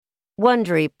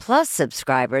Wondery Plus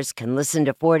subscribers can listen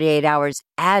to 48 Hours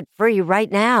ad-free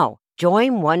right now.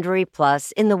 Join Wondery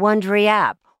Plus in the Wondery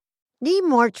app. Need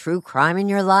more true crime in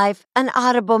your life? An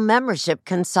Audible membership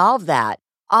can solve that.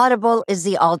 Audible is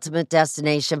the ultimate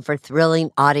destination for thrilling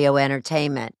audio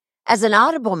entertainment. As an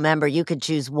Audible member, you can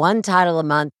choose one title a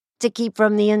month to keep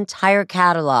from the entire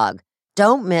catalog.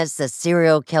 Don't miss The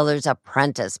Serial Killer's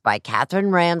Apprentice by Katherine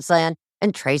Ramsland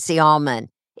and Tracy Ullman.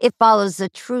 It follows the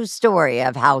true story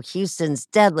of how Houston's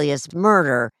deadliest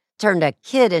murder turned a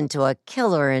kid into a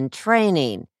killer in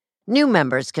training. New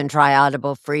members can try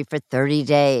Audible free for 30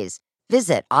 days.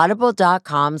 Visit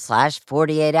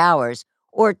audible.com/48 hours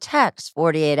or text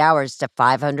 48 hours to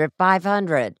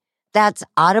 500-500. That's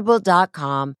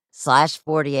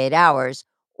audible.com/48 hours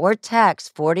or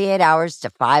text 48 hours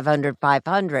to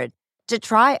 500-500 to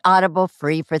try Audible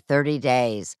free for 30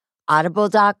 days.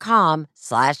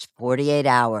 Audible.com/48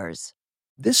 hours.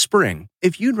 This spring,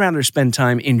 if you'd rather spend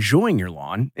time enjoying your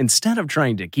lawn instead of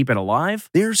trying to keep it alive,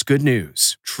 there's good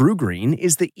news. True Green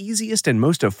is the easiest and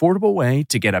most affordable way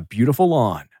to get a beautiful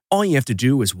lawn. All you have to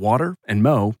do is water and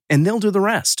mow, and they'll do the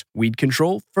rest. Weed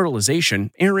control, fertilization,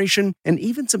 aeration, and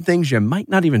even some things you might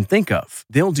not even think of.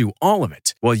 They'll do all of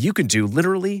it, while you can do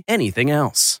literally anything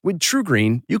else. With True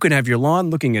Green, you can have your lawn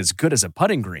looking as good as a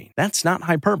putting green. That's not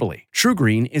hyperbole. True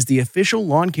Green is the official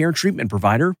lawn care treatment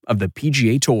provider of the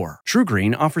PGA Tour. True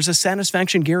Green offers a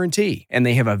satisfaction guarantee, and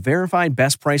they have a verified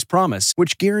best price promise,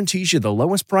 which guarantees you the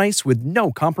lowest price with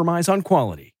no compromise on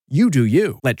quality. You do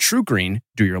you. Let True Green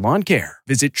do your lawn care.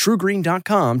 Visit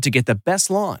TrueGreen.com to get the best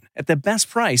lawn at the best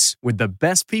price with the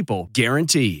best people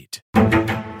guaranteed.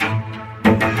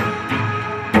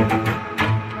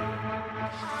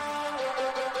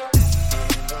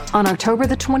 On October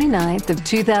the 29th of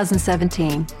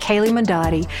 2017, Cayley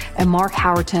Mandadi and Mark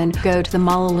Howerton go to the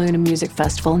Malaluna Music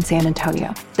Festival in San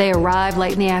Antonio. They arrive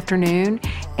late in the afternoon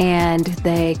and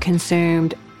they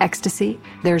consumed ecstasy.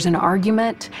 There's an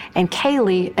argument, and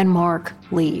Cayley and Mark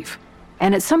leave.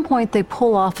 And at some point, they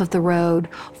pull off of the road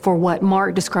for what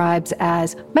Mark describes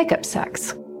as makeup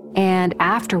sex. And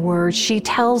afterwards, she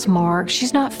tells Mark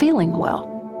she's not feeling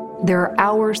well. There are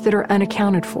hours that are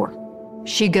unaccounted for.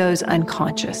 She goes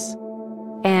unconscious.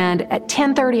 And at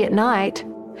 10:30 at night,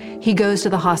 he goes to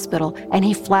the hospital and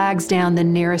he flags down the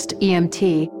nearest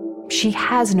EMT. She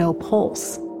has no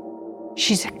pulse.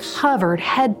 She's covered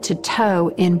head to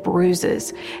toe in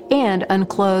bruises and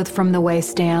unclothed from the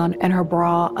waist down and her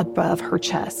bra above her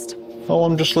chest. Oh,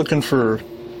 I'm just looking for,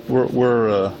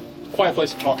 we're quiet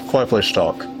place to talk. Quiet place to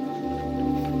talk.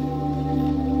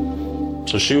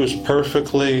 So she was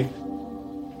perfectly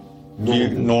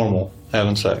normal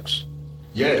having sex?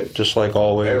 Yeah. Just like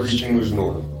always? Everything was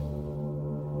normal.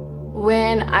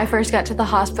 When I first got to the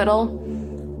hospital,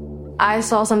 I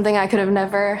saw something I could have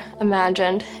never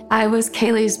imagined. I was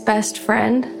Cayley's best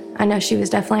friend. I know she was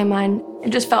definitely mine.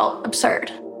 It just felt absurd.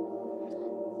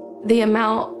 The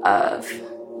amount of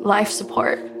life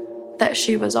support that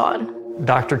she was on.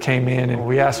 Doctor came in and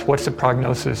we asked, what's the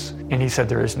prognosis? And he said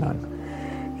there is none.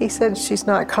 He said, she's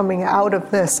not coming out of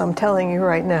this. I'm telling you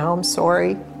right now, I'm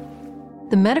sorry.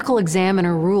 The medical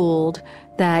examiner ruled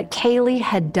that Cayley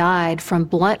had died from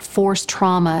blunt force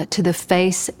trauma to the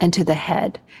face and to the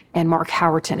head, and Mark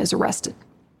Howerton is arrested.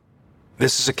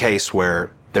 This is a case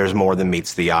where there's more than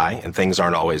meets the eye, and things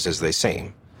aren't always as they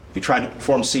seem. We tried to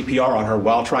perform CPR on her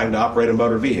while trying to operate a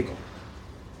motor vehicle.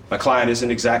 My client isn't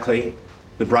exactly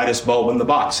the brightest bulb in the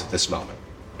box at this moment,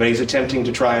 but he's attempting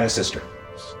to try and assist her.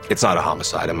 It's not a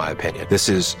homicide, in my opinion. This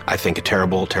is, I think, a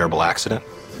terrible, terrible accident.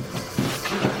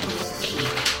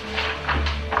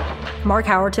 Mark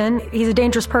Howerton, he's a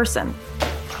dangerous person.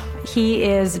 He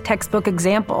is a textbook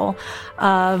example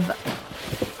of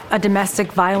a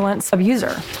domestic violence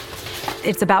abuser.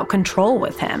 It's about control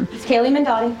with him. It's Cayley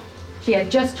Mandadi. She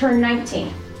had just turned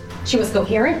 19. She was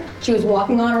coherent, she was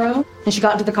walking on her own, and she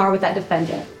got into the car with that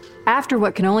defendant. After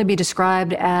what can only be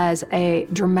described as a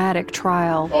dramatic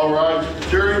trial, All right,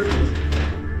 jury.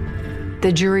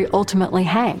 the jury ultimately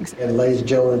hangs. And ladies and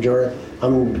gentlemen of the jury,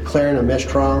 I'm declaring a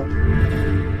mistrial.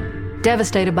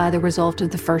 Devastated by the result of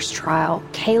the first trial,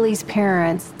 Cayley's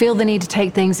parents feel the need to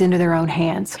take things into their own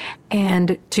hands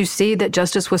and to see that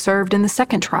justice was served in the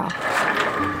second trial.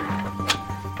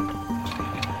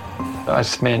 I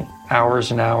spent hours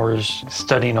and hours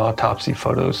studying autopsy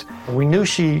photos. We knew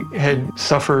she had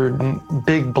suffered a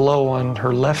big blow on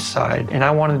her left side, and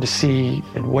I wanted to see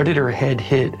what did her head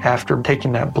hit after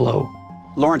taking that blow.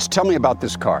 Lawrence, tell me about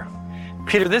this car.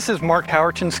 Peter, this is Mark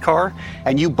Howerton's car.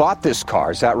 And you bought this car,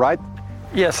 is that right?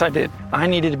 Yes, I did. I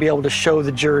needed to be able to show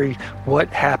the jury what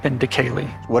happened to Cayley.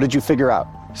 What did you figure out?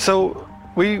 So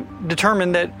we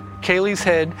determined that Cayley's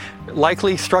head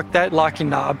likely struck that locking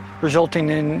knob, resulting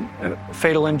in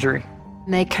fatal injury.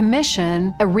 They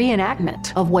commission a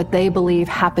reenactment of what they believe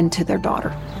happened to their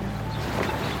daughter.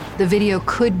 The video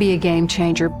could be a game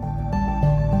changer.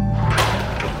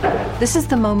 This is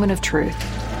the moment of truth.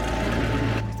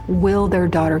 Will their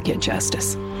daughter get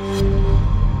justice?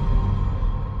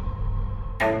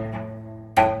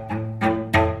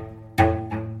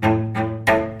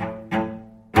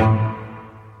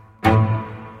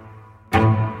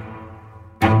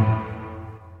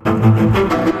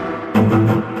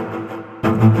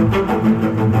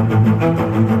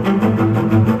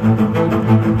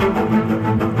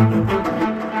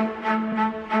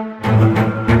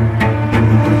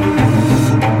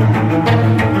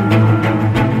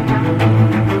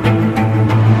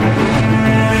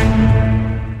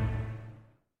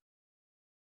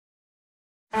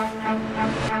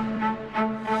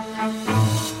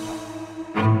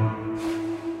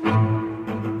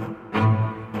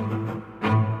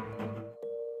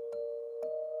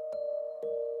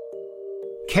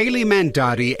 Cayley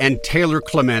Mandadi and Taylor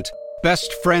Clement,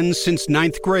 best friends since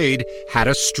 9th grade, had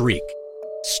a streak.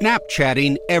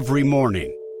 Snapchatting every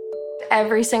morning.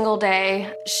 Every single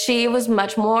day. She was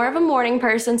much more of a morning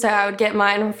person, so I would get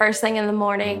mine first thing in the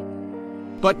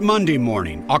morning. But Monday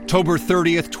morning, October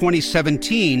 30th,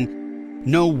 2017,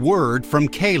 no word from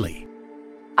Cayley.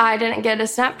 I didn't get a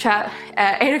Snapchat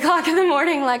at 8 o'clock in the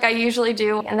morning like I usually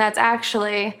do, and that's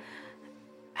actually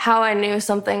how I knew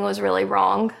something was really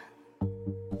wrong.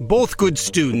 Both good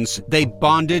students, they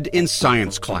bonded in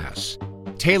science class.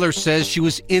 Taylor says she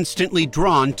was instantly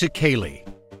drawn to Cayley.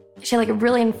 She had like a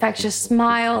really infectious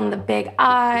smile and the big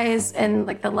eyes and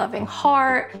like the loving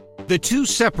heart. The two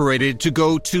separated to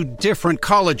go to different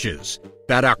colleges.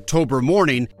 That October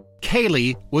morning,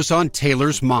 Cayley was on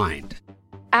Taylor's mind.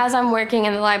 As I'm working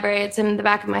in the library, it's in the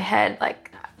back of my head,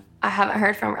 like, I haven't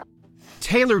heard from her.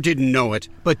 Taylor didn't know it,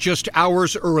 but just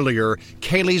hours earlier,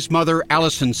 Cayley's mother,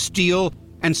 Allison Steele,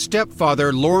 and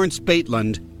stepfather, Lawrence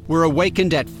Baitland, were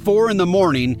awakened at 4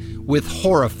 a.m. with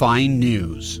horrifying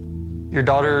news. Your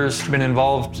daughter's been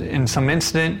involved in some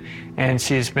incident, and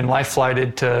she's been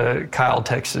life-flighted to Kyle,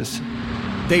 Texas.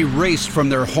 They raced from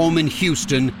their home in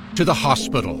Houston to the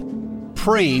hospital,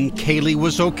 praying Cayley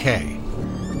was okay.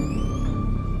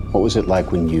 What was it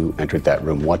like when you entered that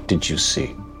room? What did you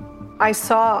see? I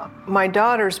saw my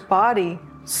daughter's body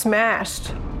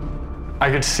smashed.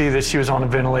 I could see that she was on a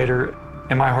ventilator,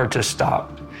 and my heart just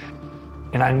stopped.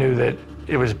 And I knew that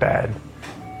it was bad.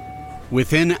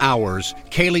 Within hours,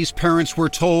 Cayley's parents were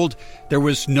told there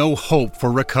was no hope for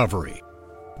recovery.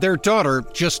 Their daughter,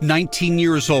 just 19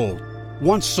 years old,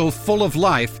 once so full of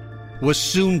life, was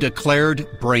soon declared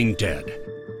brain dead.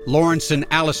 Lawrence and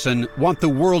Allison want the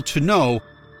world to know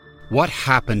what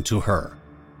happened to her.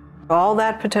 All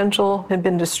that potential had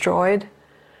been destroyed,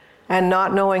 and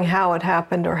not knowing how it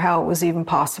happened or how it was even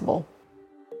possible.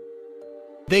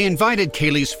 They invited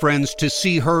Cayley's friends to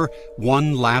see her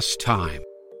one last time.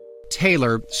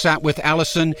 Taylor sat with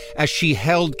Allison as she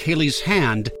held Cayley's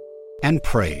hand and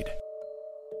prayed.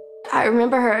 I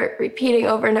remember her repeating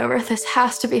over and over, this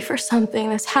has to be for something,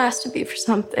 this has to be for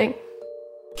something.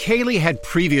 Cayley had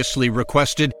previously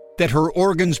requested that her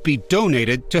organs be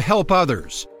donated to help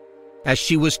others. As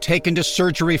she was taken to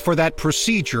surgery for that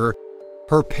procedure,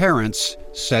 her parents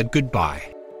said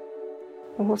goodbye.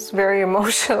 It was very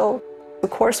emotional. Of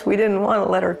course, we didn't want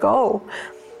to let her go,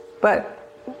 but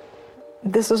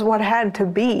this is what had to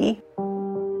be.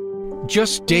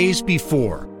 Just days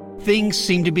before, things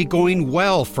seemed to be going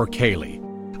well for Cayley.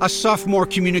 A sophomore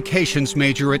communications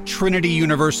major at Trinity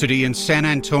University in San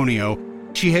Antonio,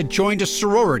 she had joined a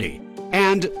sorority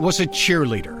and was a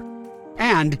cheerleader.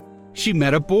 And she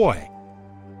met a boy.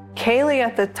 Cayley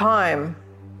at the time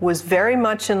was very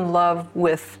much in love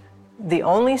with the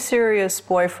only serious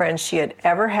boyfriend she had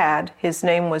ever had. His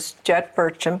name was Jet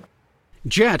Burcham.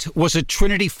 Jet was a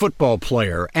Trinity football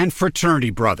player and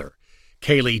fraternity brother.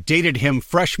 Cayley dated him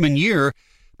freshman year,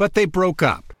 but they broke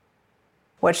up.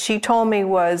 What she told me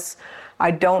was, I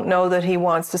don't know that he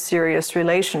wants a serious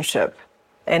relationship.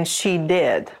 And she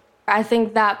did. I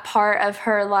think that part of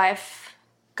her life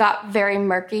got very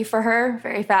murky for her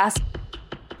very fast.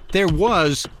 There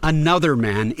was another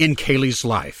man in Cayley's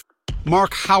life,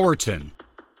 Mark Howerton.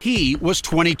 He was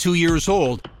 22 years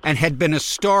old and had been a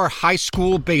star high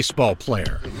school baseball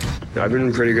player. I've been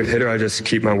a pretty good hitter. I just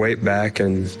keep my weight back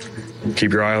and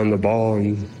keep your eye on the ball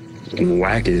and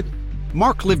whack it.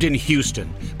 Mark lived in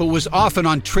Houston, but was often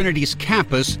on Trinity's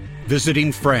campus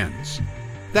visiting friends.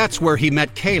 That's where he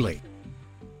met Cayley.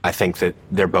 I think that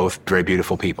they're both very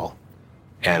beautiful people,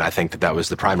 and I think that that was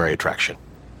the primary attraction.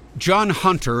 John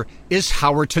Hunter is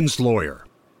Howerton's lawyer.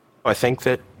 I think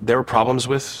that there were problems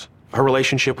with her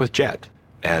relationship with Jet,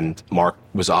 and Mark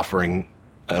was offering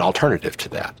an alternative to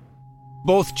that.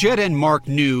 Both Jet and Mark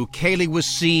knew Cayley was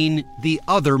seeing the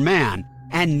other man,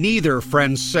 and neither,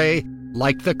 friends say,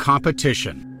 liked the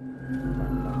competition.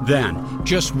 Then,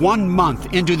 just 1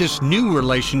 month into this new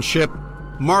relationship,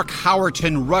 Mark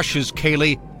Howerton rushes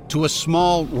Cayley to a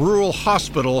small rural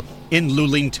hospital in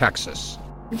Luling, Texas.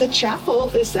 The chapel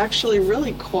is actually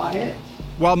really quiet.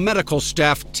 While medical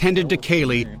staff tended to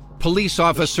Cayley, police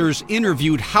officers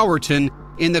interviewed Howerton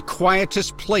in the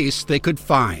quietest place they could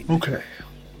find. Okay.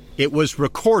 It was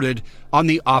recorded on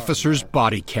the officer's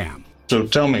body cam. So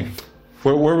tell me,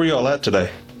 where were y'all at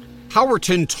today?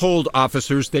 Howerton told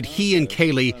officers that he and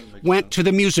Cayley went to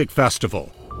the music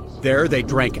festival. There they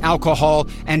drank alcohol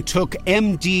and took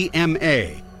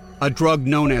MDMA, a drug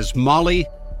known as Molly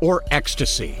or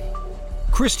ecstasy.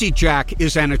 Christy Jack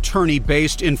is an attorney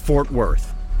based in Fort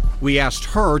Worth. We asked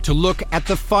her to look at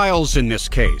the files in this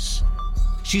case.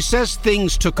 She says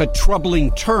things took a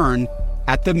troubling turn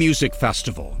at the music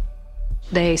festival.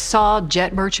 They saw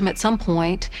Jet Burcham at some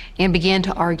point and began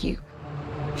to argue.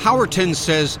 Howerton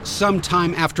says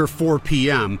sometime after 4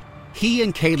 p.m., he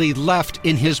and Cayley left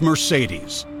in his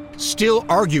Mercedes, still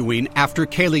arguing after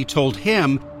Cayley told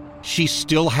him she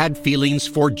still had feelings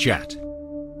for Jet.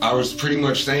 I was pretty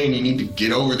much saying you need to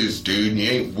get over this, dude.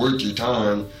 You ain't worth your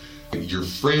time. Your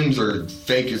friends are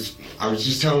fake as... I was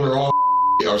just telling her all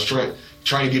I was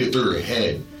trying to get it through her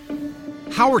head.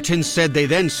 Howerton said they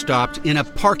then stopped in a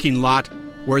parking lot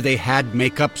where they had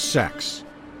make-up sex.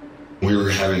 We were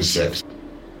having sex.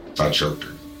 I choked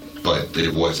her, but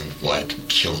it wasn't like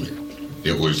killing her.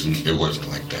 It wasn't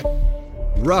like that.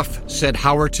 Rough, said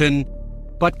Howerton,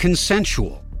 but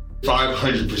consensual.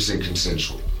 500%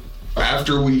 consensual.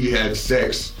 After we had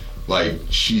sex, like,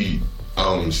 she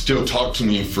still talked to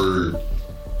me for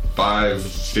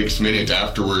 5-6 minutes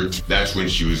afterwards. That's when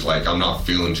she was like, I'm not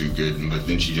feeling too good, but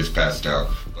then she just passed out.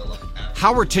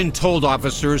 Howerton told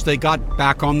officers they got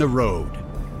back on the road.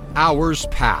 Hours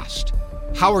passed.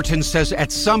 Howerton says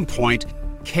at some point,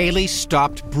 Cayley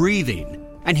stopped breathing,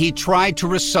 and he tried to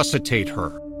resuscitate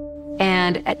her.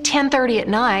 And at 10:30 at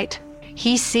night,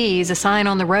 he sees a sign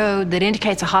on the road that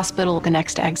indicates a hospital at the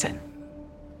next exit.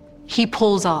 He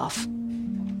pulls off.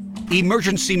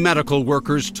 Emergency medical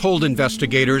workers told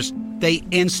investigators they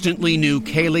instantly knew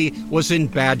Cayley was in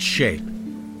bad shape.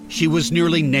 She was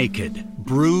nearly naked,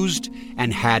 bruised,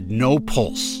 and had no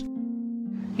pulse.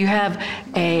 You have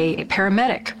a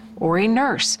paramedic or a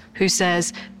nurse who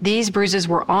says these bruises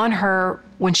were on her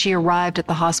when she arrived at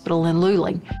the hospital in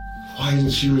Luling. Why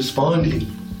isn't she responding?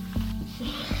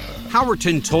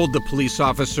 Howerton told the police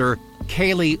officer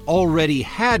Cayley already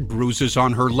had bruises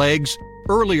on her legs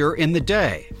earlier in the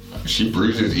day. She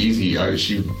bruises easy.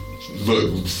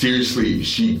 Look, seriously,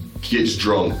 she gets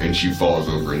drunk and she falls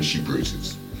over and she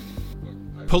bruises.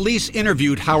 Police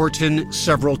interviewed Howerton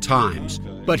several times,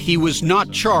 but he was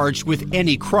not charged with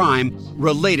any crime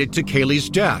related to Cayley's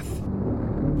death.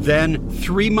 Then,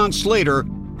 3 months later,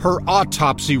 her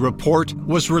autopsy report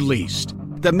was released.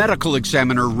 The medical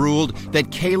examiner ruled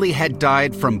that Cayley had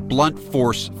died from blunt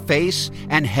force face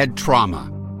and head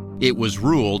trauma. It was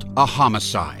ruled a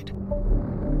homicide.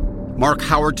 Mark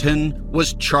Howerton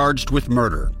was charged with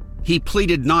murder. He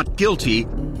pleaded not guilty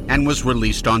and was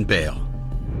released on bail.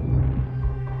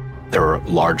 There were a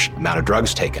large amount of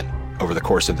drugs taken over the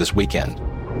course of this weekend.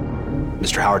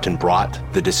 Mr. Howerton brought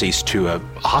the deceased to a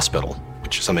hospital,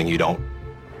 which is something you don't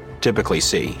typically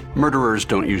see. Murderers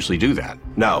don't usually do that.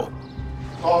 No.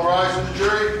 All rise for the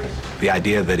jury. The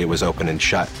idea that it was open and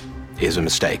shut is a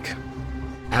mistake.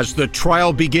 As the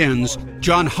trial begins,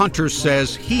 John Hunter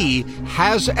says he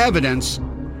has evidence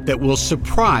that will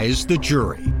surprise the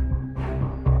jury.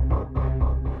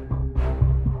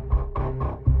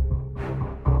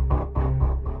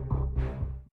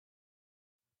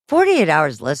 "48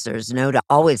 Hours listeners know to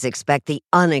always expect the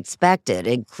unexpected,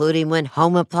 including when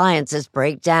home appliances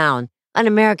break down. An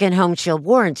American Home Shield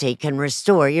warranty can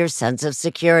restore your sense of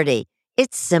security.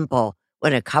 It's simple.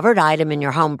 When a covered item in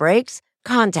your home breaks,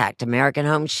 contact American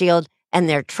Home Shield, and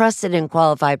their trusted and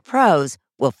qualified pros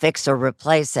will fix or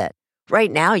replace it.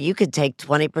 Right now, you could take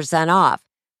 20% off.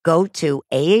 Go to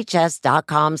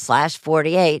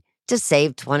ahs.com/48 to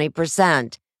save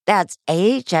 20%. That's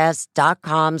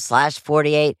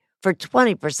ahs.com/48 for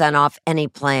 20% off any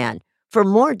plan. For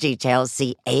more details,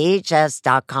 see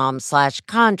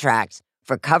ahs.com/contracts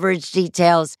for coverage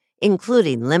details,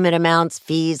 including limit amounts,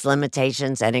 fees,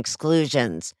 limitations, and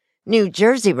exclusions. New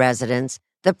Jersey residents,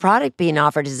 the product being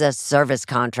offered is a service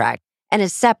contract and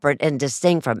is separate and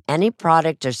distinct from any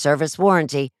product or service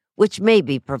warranty which may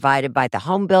be provided by the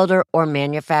home builder or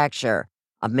manufacturer.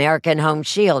 American Home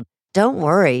Shield. Don't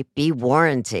worry, be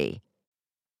warranty.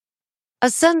 A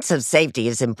sense of safety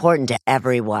is important to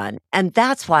everyone, and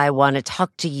that's why I want to talk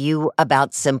to you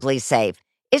about Simply Safe.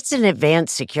 It's an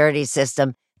advanced security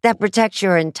system that protects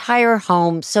your entire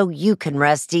home so you can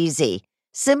rest easy.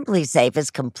 Simply Safe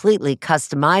is completely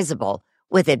customizable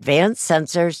with advanced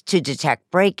sensors to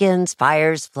detect break-ins,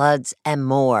 fires, floods, and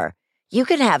more. You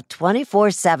can have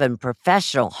 24/7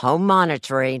 professional home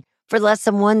monitoring for less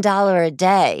than $1 a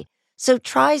day. So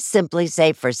try Simply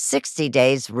Safe for 60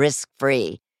 days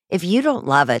risk-free. If you don't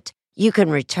love it, you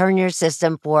can return your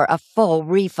system for a full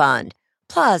refund.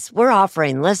 Plus, we're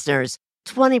offering listeners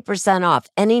 20% off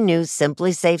any new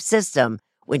Simply Safe system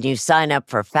when you sign up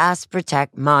for Fast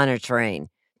Protect monitoring.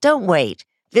 Don't wait.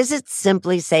 Visit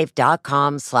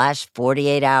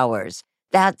simplysafe.com/48 hours.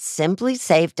 That's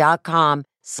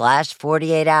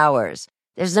simplysafe.com/48 hours.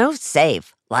 There's no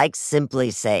safe like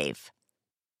Simply Safe.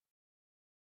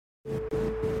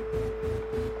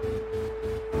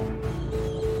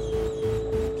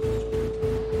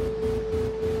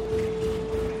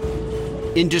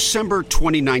 In December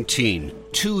 2019,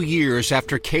 2 years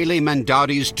after Cayley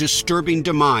Mandadi's disturbing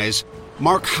demise,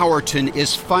 Mark Howerton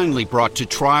is finally brought to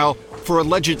trial for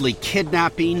allegedly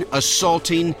kidnapping,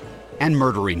 assaulting, and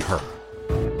murdering her.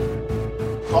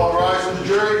 All rise for the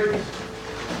jury.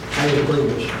 How do you plead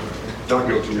this? Not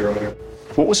guilty, Your Honor.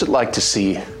 What was it like to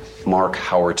see Mark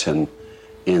Howerton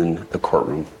in the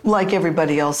courtroom? Like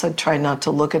everybody else, I'd try not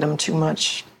to look at him too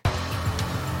much.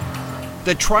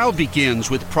 The trial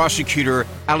begins with prosecutor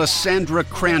Alessandra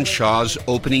Cranshaw's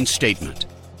opening statement.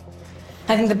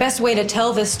 I think the best way to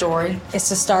tell this story is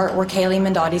to start where Cayley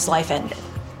Mandadi's life ended,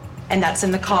 and that's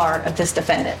in the car of this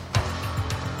defendant.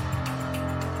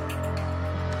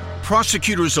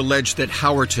 Prosecutors allege that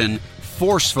Howerton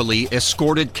forcefully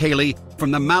escorted Cayley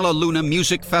from the Malaluna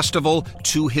Music Festival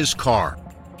to his car.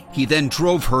 He then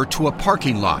drove her to a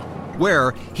parking lot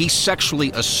where he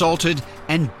sexually assaulted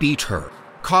and beat her,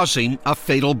 causing a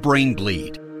fatal brain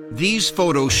bleed. These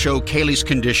photos show Cayley's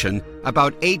condition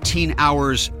about 18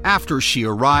 hours after she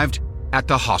arrived at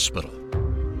the hospital.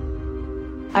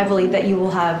 I believe that you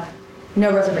will have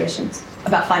no reservations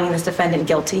about finding this defendant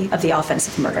guilty of the offense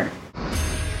of murder.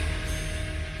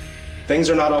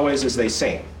 Things are not always as they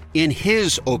seem. In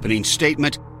his opening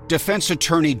statement, defense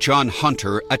attorney John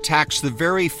Hunter attacks the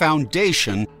very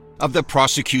foundation of the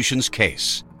prosecution's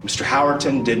case. Mr.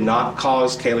 Howerton did not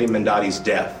cause Cayley Mandadi's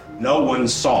death. No one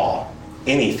saw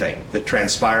anything that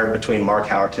transpired between Mark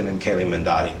Howerton and Cayley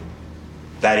Mandadi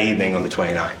that evening on the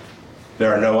 29th.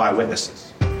 There are no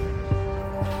eyewitnesses.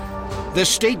 The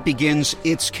state begins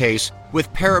its case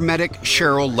with paramedic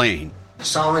Cheryl Lane, I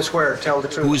solemnly swear to tell the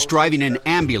truth. who was driving an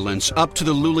ambulance up to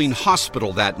the Luling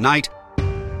Hospital that night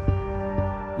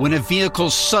when a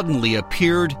vehicle suddenly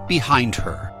appeared behind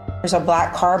her. There's a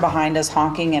black car behind us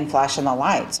honking and flashing the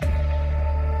lights.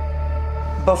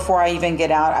 Before I even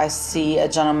get out, I see a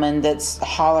gentleman that's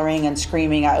hollering and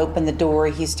screaming. I open the door.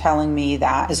 He's telling me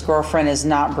that his girlfriend is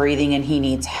not breathing and he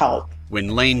needs help. When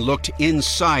Lane looked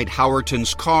inside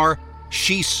Howerton's car,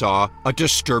 she saw a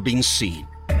disturbing scene.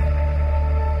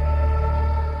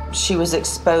 She was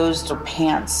exposed. Her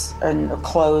pants and her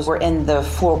clothes were in the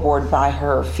floorboard by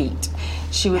her feet.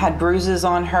 She had bruises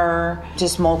on her,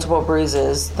 just multiple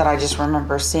bruises that I just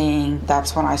remember seeing.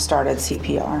 That's when I started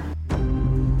CPR.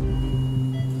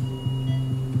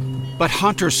 But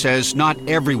Hunter says not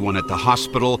everyone at the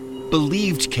hospital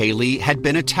believed Cayley had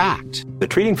been attacked. The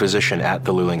treating physician at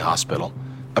the Luling Hospital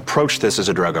approached this as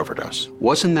a drug overdose.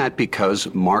 Wasn't that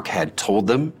because Mark had told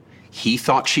them he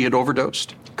thought she had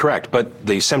overdosed? Correct, but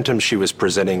the symptoms she was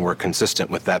presenting were consistent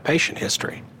with that patient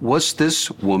history. Was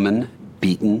this woman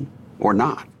beaten or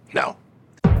not? No.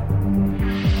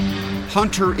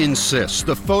 Hunter insists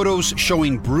the photos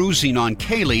showing bruising on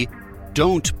Cayley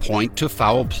don't point to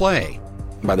foul play.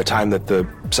 By the time that the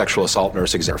sexual assault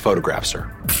nurse photographs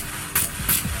her,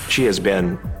 she has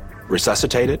been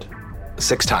resuscitated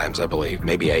 6 times, I believe,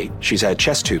 maybe 8. She's had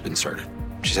chest tube inserted.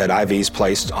 She's had IVs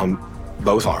placed on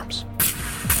both arms.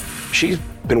 She's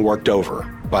been worked over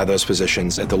by those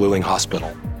physicians at the Luling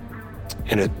Hospital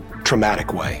in a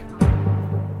traumatic way.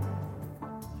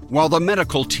 While the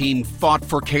medical team fought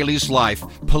for Cayley's life,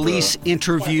 police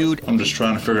interviewed I'm just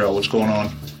trying to figure out what's going on.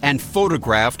 and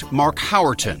photographed Mark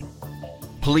Howerton.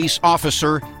 Police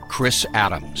officer Chris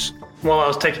Adams. While I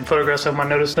was taking photographs of him, I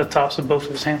noticed the tops of both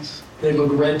of his hands. They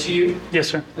look red to you? Yes,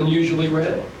 sir. Unusually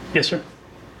red? Yes, sir.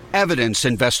 Evidence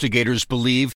investigators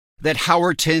believe that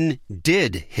Howerton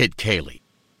did hit Cayley.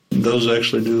 Those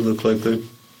actually do look like they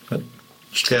got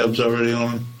scabs already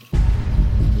on them.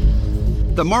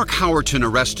 The Mark Howerton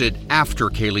arrested after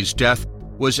Cayley's death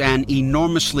was an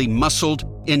enormously muscled,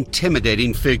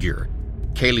 intimidating figure.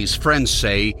 Cayley's friends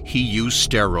say he used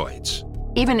steroids.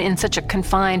 Even in such a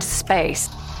confined space,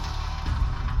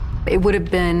 it would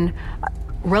have been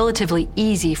relatively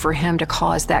easy for him to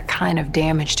cause that kind of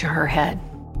damage to her head.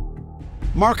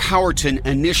 Mark Howerton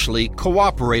initially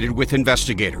cooperated with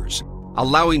investigators,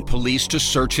 allowing police to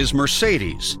search his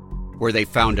Mercedes, where they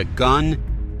found a gun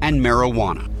and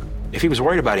marijuana. If he was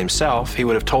worried about himself, he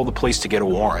would have told the police to get a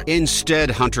warrant. Instead,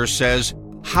 Hunter says,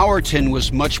 Howerton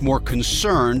was much more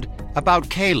concerned about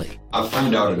Cayley. I'll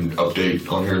find out an update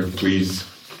on her, please.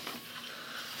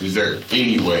 Is there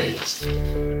any way?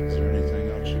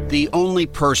 The only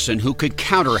person who could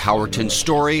counter Howerton's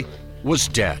story was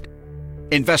dead.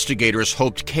 Investigators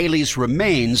hoped Cayley's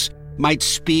remains might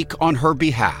speak on her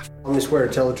behalf. I swear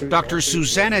to tell the truth. Dr.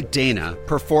 Susanna Dana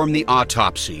performed the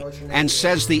autopsy and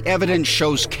says the evidence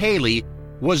shows Cayley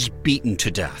was beaten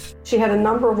to death. She had a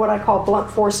number of what I call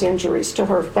blunt force injuries to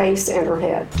her face and her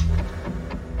head.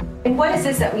 And what is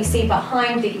this that we see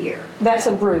behind the ear? That's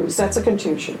a bruise. That's a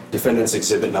contusion. Defendant's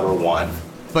exhibit number 1.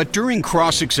 But during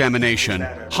cross-examination,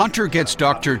 Hunter gets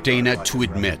Dr. Dana to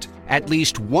admit at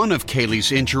least one of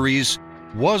Cayley's injuries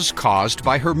was caused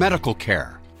by her medical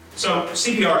care. So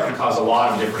CPR can cause a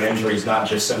lot of different injuries, not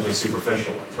just simply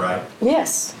superficial ones, right?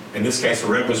 Yes, In this case, a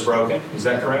rib was broken. Is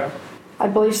that correct? I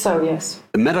believe so, yes.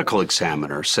 The medical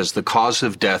examiner says the cause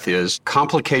of death is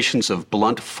complications of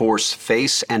blunt force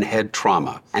face and head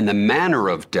trauma, and the manner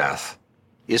of death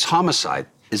is homicide.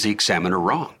 Is the examiner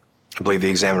wrong? I believe the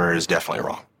examiner is definitely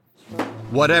wrong.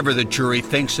 Whatever the jury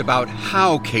thinks about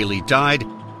how Cayley died,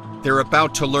 they're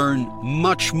about to learn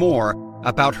much more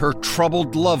about her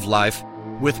troubled love life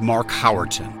with Mark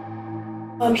Howerton.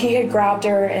 He had grabbed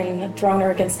her and thrown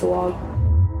her against the wall.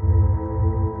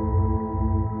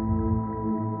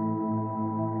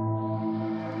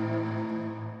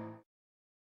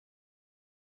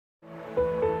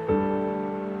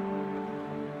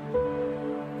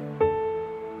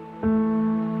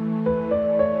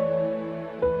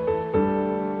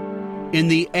 In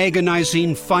the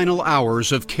agonizing final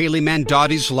hours of Cayley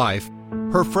Mandadi's life,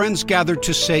 her friends gathered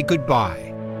to say goodbye.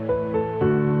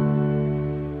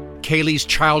 Cayley's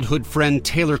childhood friend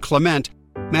Taylor Clement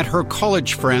met her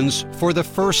college friends for the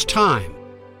first time.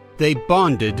 They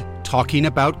bonded talking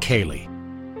about Cayley.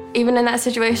 Even in that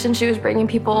situation, she was bringing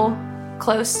people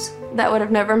close that would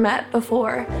have never met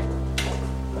before.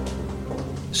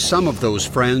 Some of those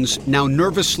friends now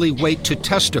nervously wait to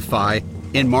testify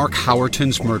in Mark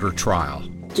Howerton's murder trial.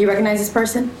 Do you recognize this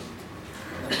person?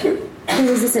 Who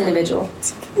is this individual?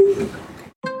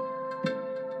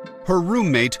 Her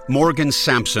roommate, Morgan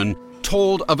Sampson,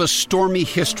 told of a stormy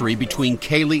history between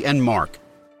Cayley and Mark,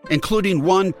 including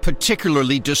one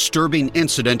particularly disturbing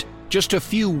incident just a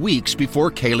few weeks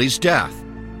before Cayley's death.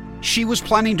 She was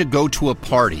planning to go to a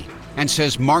party and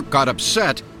says Mark got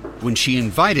upset when she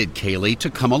invited Cayley to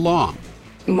come along.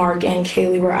 Mark and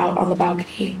Cayley were out on the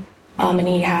balcony, and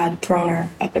he had thrown her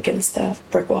up against the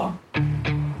brick wall.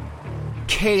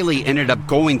 Cayley ended up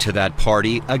going to that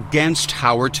party against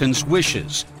Howerton's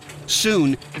wishes.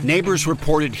 Soon, neighbors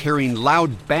reported hearing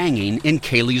loud banging in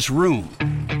Cayley's room.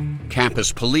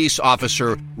 Campus police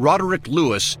officer Roderick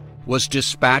Lewis was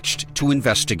dispatched to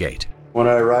investigate. When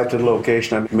I arrived at the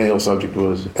location, a male subject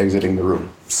was exiting the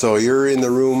room. So you're in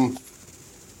the room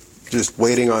just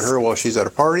waiting on her while she's at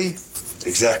a party?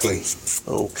 Exactly.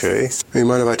 Okay. You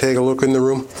mind if I take a look in the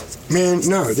room? Man,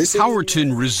 no, this is...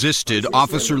 Howerton resisted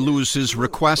Officer Lewis's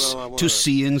request to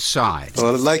see inside.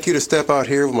 Well, I'd like you to step out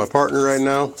here with my partner right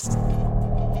now.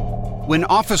 When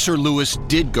Officer Lewis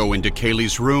did go into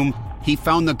Cayley's room, he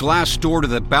found the glass door to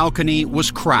the balcony was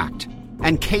cracked,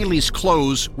 and Cayley's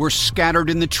clothes were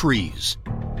scattered in the trees.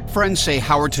 Friends say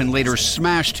Howerton later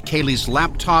smashed Cayley's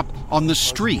laptop on the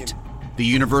street. The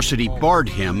university barred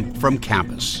him from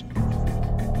campus.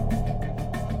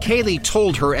 Cayley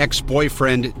told her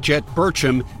ex-boyfriend, Jet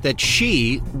Burcham, that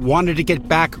she wanted to get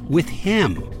back with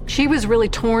him. She was really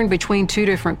torn between two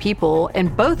different people,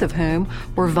 and both of whom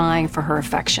were vying for her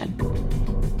affection.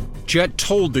 Jet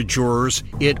told the jurors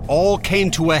it all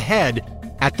came to a head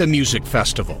at the music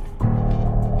festival.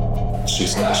 She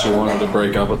said she wanted to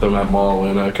break up with him at Mall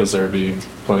Luna because there'd be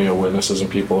plenty of witnesses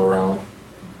and people around.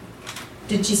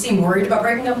 Did she seem worried about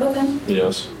breaking up with him?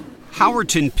 Yes.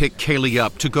 Howerton picked Cayley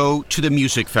up to go to the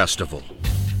music festival.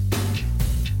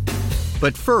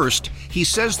 But first, he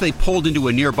says they pulled into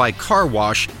a nearby car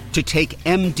wash to take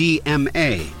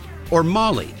MDMA, or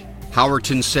Molly.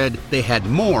 Howerton said they had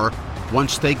more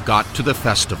once they got to the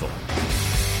festival.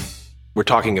 We're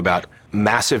talking about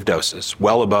massive doses,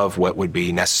 well above what would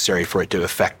be necessary for it to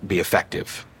be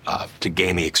effective, to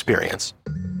gain the experience.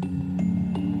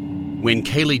 When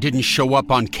Cayley didn't show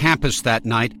up on campus that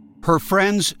night, her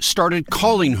friends started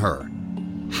calling her.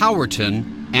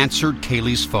 Howerton answered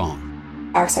Cayley's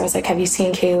phone. I was like, have you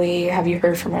seen Cayley? Have you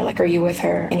heard from her? Like, are you with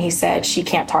her? And he said, she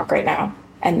can't talk right now,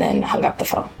 and then hung up the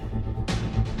phone.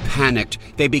 Panicked,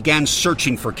 they began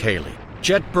searching for Cayley.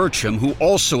 Jet Burcham, who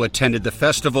also attended the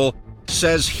festival,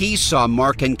 says he saw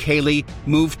Mark and Cayley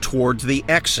move towards the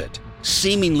exit,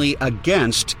 seemingly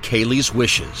against Cayley's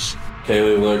wishes.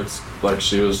 Cayley looked like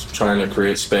she was trying to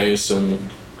create space and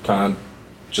kind of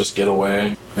just get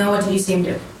away. Now what do you see him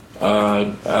do?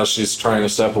 As she's trying to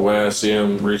step away, I see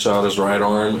him reach out his right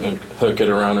arm and hook it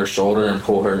around her shoulder and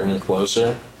pull her in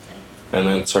closer, and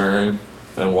then turn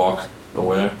and walk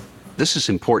away. This is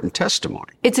important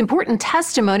testimony. It's important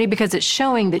testimony because it's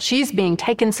showing that she's being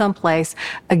taken someplace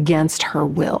against her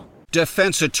will.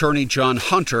 Defense attorney John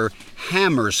Hunter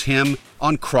hammers him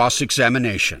on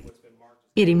cross-examination.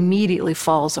 It immediately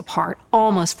falls apart,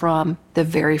 almost from the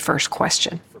very first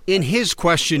question. In his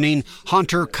questioning,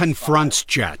 Hunter confronts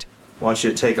Jet. I want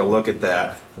you to take a look at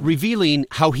that. Revealing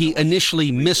how he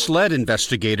initially misled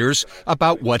investigators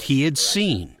about what he had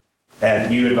seen.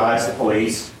 And you advised the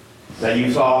police that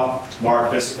you saw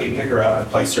Mark physically pick her up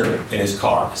and place her in his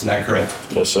car. Isn't that correct?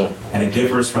 Yes, sir. And it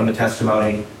differs from the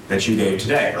testimony that you gave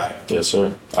today, right? Yes,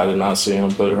 sir. I did not see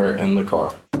him put her in the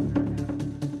car.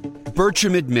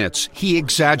 Burcham admits he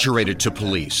exaggerated to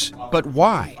police. But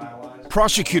why?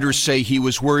 Prosecutors say he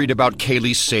was worried about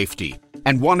Cayley's safety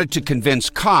and wanted to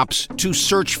convince cops to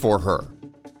search for her.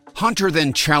 Hunter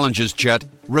then challenges Jet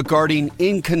regarding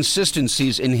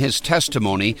inconsistencies in his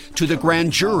testimony to the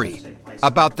grand jury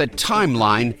about the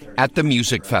timeline at the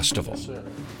music festival.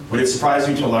 Would it surprise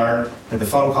you to learn that the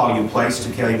phone call you placed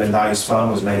to Cayley Mandadi's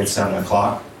phone was made at 7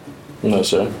 o'clock? No,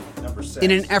 sir. In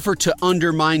an effort to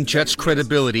undermine Jet's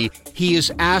credibility, he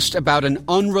is asked about an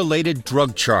unrelated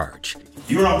drug charge.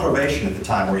 You were on probation at the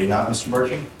time, were you not, Mr.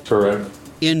 Burcham? Correct.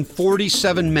 In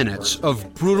 47 minutes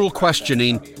of brutal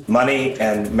questioning, money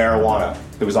and marijuana,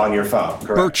 it was on your phone,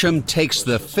 correct? Burcham takes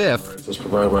the fifth, It's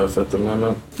provided by the Fifth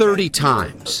Amendment. 30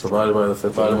 times. Provided by the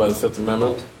Fifth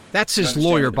Amendment. That's his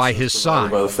lawyer by his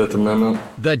side. By the Fifth Amendment.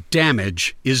 The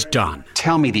damage is done.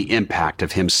 Tell me the impact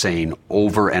of him saying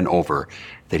over and over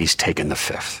that he's taken the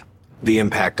fifth. The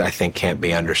impact, I think, can't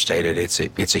be understated.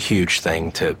 It's a huge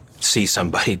thing to see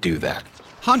somebody do that.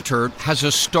 Hunter has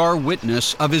a star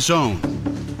witness of his own.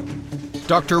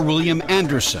 Dr. William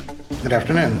Anderson. Good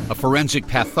afternoon. A forensic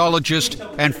pathologist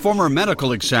and former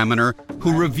medical examiner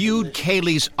who reviewed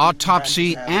Cayley's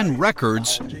autopsy and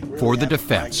records for the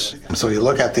defense. So you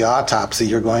look at the autopsy,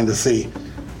 you're going to see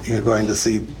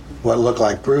what look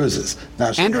like bruises.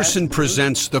 Now, Anderson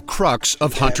presents the crux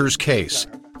of Hunter's case,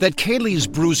 that Cayley's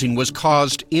bruising was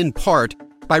caused in part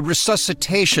by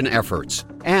resuscitation efforts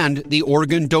and the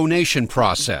organ donation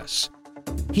process.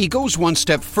 He goes one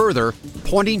step further,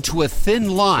 pointing to a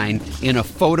thin line in a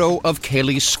photo of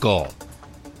Cayley's skull.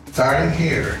 Starting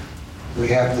here, we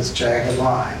have this jagged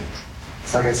line.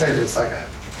 It's like I said, it's like a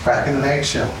crack in an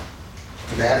eggshell.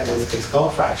 That is a skull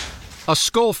fracture. A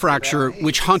skull fracture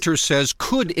which Hunter says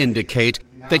could indicate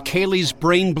that Cayley's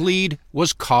brain bleed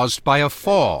was caused by a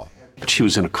fall. But she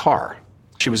was in a car.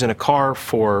 She was in a car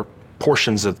for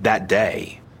portions of that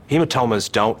day. Hematomas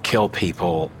don't kill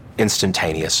people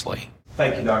instantaneously.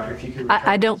 Thank you, Doctor. If you could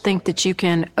I don't think that you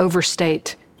can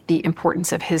overstate the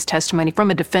importance of his testimony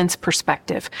from a defense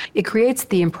perspective. It creates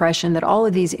the impression that all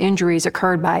of these injuries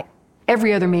occurred by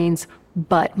every other means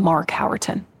but Mark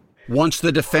Howerton. Once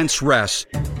the defense rests,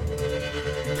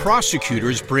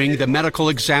 prosecutors bring the medical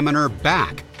examiner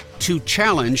back to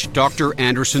challenge Dr.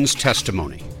 Anderson's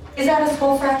testimony. Is that a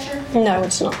skull fracture? No,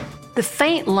 it's not. The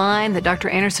faint line that Dr.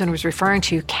 Anderson was referring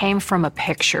to came from a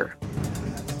picture.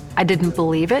 I didn't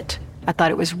believe it. I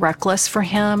thought it was reckless for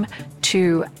him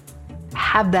to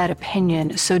have that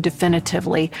opinion so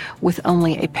definitively with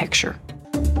only a picture.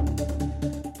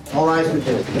 All right,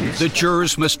 the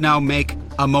jurors must now make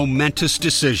a momentous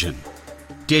decision.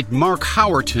 Did Mark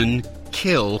Howerton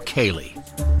kill Cayley?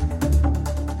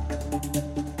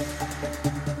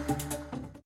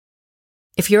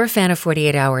 If you're a fan of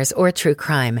 48 Hours or true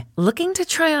crime, looking to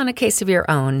try on a case of your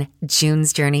own,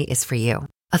 June's Journey is for you.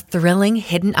 A thrilling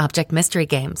hidden object mystery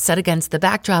game set against the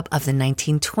backdrop of the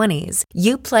 1920s.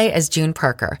 You play as June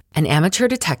Parker, an amateur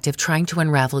detective trying to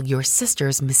unravel your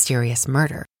sister's mysterious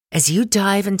murder. As you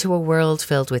dive into a world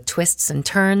filled with twists and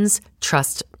turns,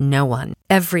 trust no one.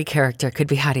 Every character could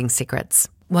be hiding secrets.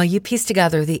 While you piece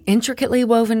together the intricately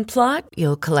woven plot,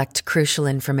 you'll collect crucial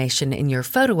information in your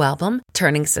photo album,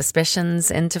 turning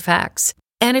suspicions into facts.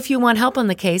 And if you want help on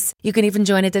the case, you can even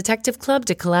join a detective club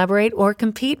to collaborate or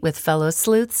compete with fellow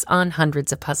sleuths on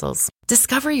hundreds of puzzles.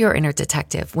 Discover your inner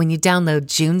detective when you download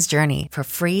June's Journey for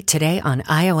free today on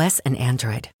iOS and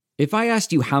Android. If I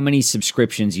asked you how many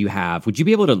subscriptions you have, would you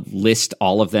be able to list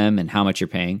all of them and how much you're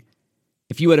paying?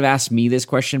 If you would have asked me this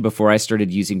question before I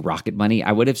started using Rocket Money,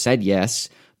 I would have said yes,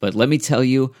 but let me tell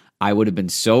you, I would have been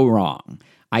so wrong.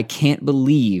 I can't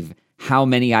believe how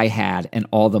many I had and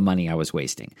all the money I was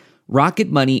wasting. Rocket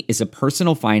Money is a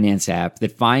personal finance app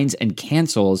that finds and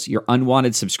cancels your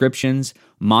unwanted subscriptions,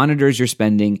 monitors your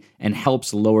spending, and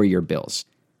helps lower your bills.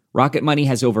 Rocket Money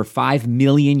has over 5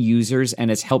 million users and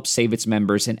has helped save its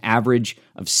members an average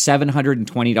of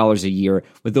 $720 a year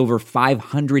with over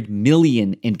 500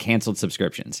 million in canceled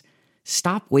subscriptions.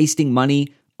 Stop wasting money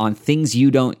on things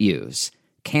you don't use.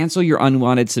 Cancel your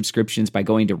unwanted subscriptions by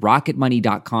going to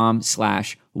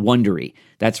rocketmoney.com/Wondery.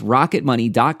 That's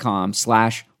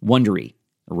rocketmoney.com/Wondery.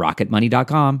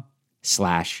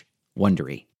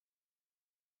 rocketmoney.com/Wondery.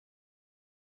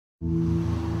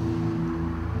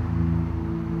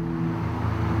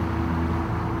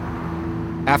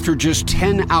 After just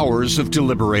 10 hours of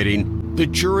deliberating, the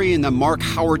jury in the Mark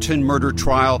Howerton murder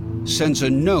trial sends a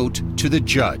note to the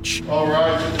judge. All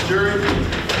right, jury.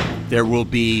 There will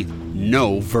be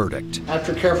no verdict.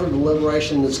 After careful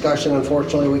deliberation and discussion,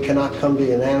 unfortunately, we cannot come to a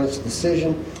unanimous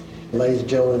decision. Ladies and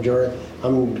gentlemen of the jury,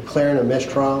 I'm declaring a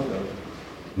mistrial.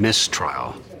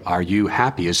 Mistrial. Are you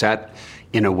happy? Is that,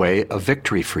 in a way, a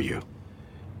victory for you?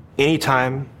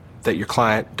 Anytime that your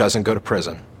client doesn't go to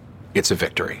prison, it's a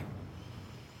victory.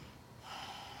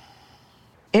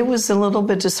 It was a little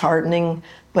bit disheartening,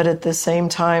 but at the same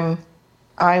time,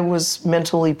 I was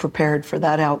mentally prepared for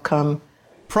that outcome.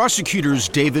 Prosecutors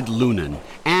David Lunan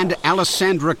and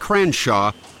Alessandra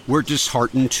Cranshaw were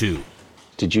disheartened too.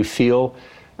 Did you feel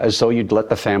as though you'd let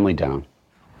the family down?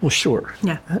 Well, sure.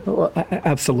 Yeah. Well,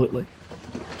 absolutely.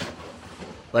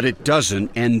 But it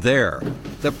doesn't end there.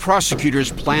 The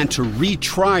prosecutors plan to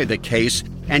retry the case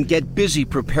and get busy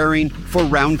preparing for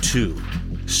round two,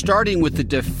 starting with the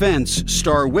defense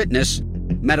star witness,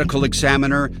 medical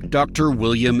examiner Dr.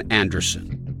 William Anderson.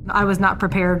 I was not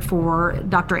prepared for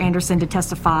Dr. Anderson to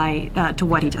testify to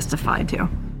what he testified to.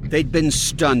 They'd been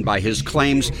stunned by his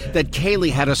claims that Cayley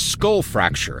had a skull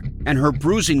fracture and her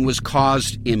bruising was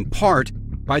caused, in part,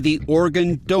 by the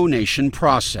organ donation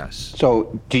process.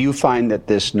 So, do you find that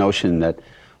this notion that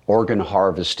organ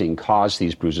harvesting caused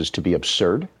these bruises to be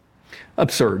absurd?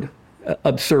 Absurd.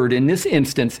 Absurd. In this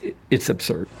instance, it's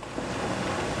absurd.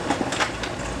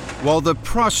 While the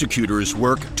prosecutors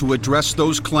work to address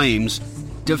those claims,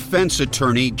 defense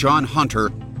attorney John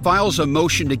Hunter files a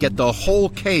motion to get the whole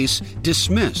case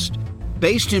dismissed,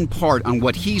 based in part on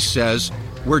what he says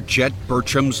were Jet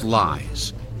Bertram's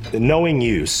lies. The knowing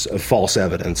use of false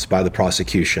evidence by the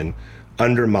prosecution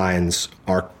undermines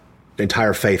our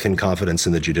entire faith and confidence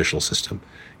in the judicial system.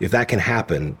 If that can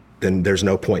happen, then there's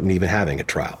no point in even having a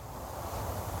trial.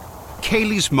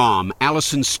 Cayley's mom,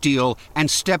 Allison Steele, and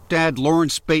stepdad,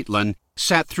 Lawrence Bateman,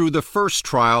 sat through the first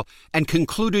trial and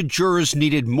concluded jurors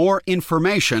needed more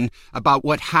information about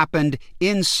what happened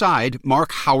inside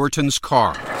Mark Howerton's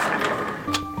car.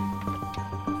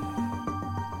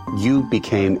 You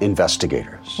became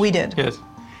investigators. We did. Yes.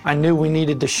 I knew we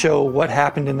needed to show what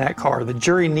happened in that car. The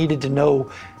jury needed to know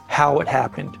how it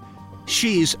happened.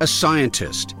 She's a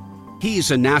scientist.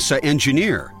 He's a NASA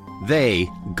engineer. They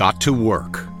got to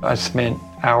work. I spent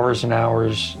hours and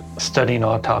hours studying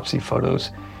autopsy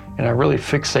photos, and I really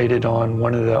fixated on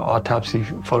one of the autopsy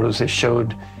photos that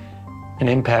showed an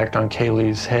impact on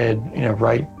Cayley's head,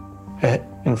 right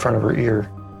in front of her ear.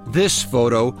 This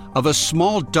photo of a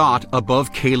small dot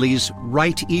above Cayley's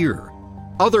right ear.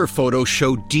 Other photos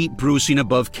show deep bruising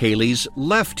above Cayley's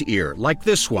left ear, like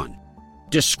this one,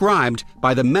 described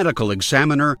by the medical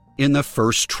examiner in the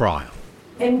first trial.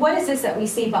 And what is this that we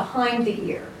see behind the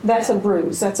ear? That's a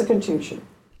bruise. That's a contusion.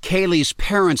 Cayley's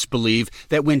parents believe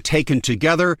that when taken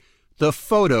together, the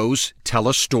photos tell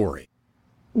a story.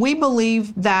 We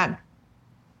believe that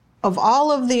of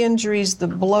all of the injuries, the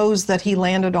blows that he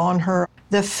landed on her,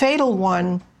 the fatal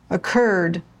one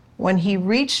occurred when he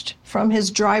reached from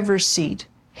his driver's seat,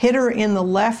 hit her in the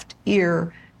left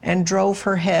ear, and drove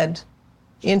her head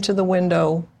into the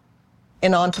window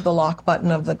and onto the lock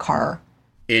button of the car.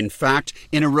 In fact,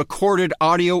 in a recorded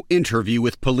audio interview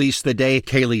with police the day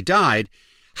Cayley died,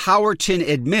 Howerton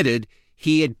admitted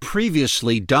he had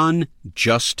previously done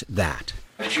just that.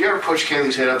 Did you ever push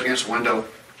Cayley's head up against the window?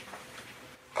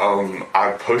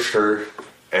 I pushed her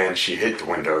and she hit the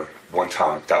window. one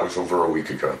time. That was over a week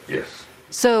ago, yes.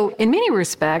 So, in many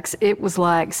respects, it was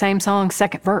like same song,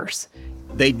 second verse.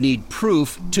 They'd need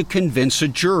proof to convince a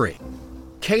jury.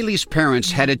 Cayley's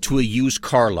parents headed to a used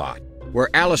car lot where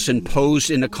Allison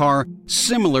posed in a car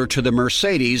similar to the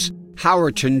Mercedes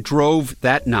Howerton drove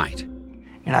that night.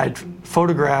 And I'd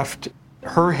photographed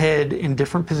her head in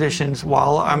different positions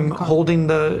while I'm holding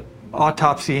the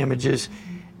autopsy images,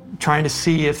 trying to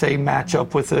see if they match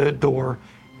up with the door,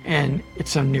 and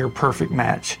it's a near perfect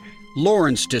match.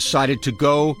 Lawrence decided to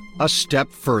go a step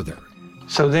further.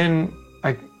 So then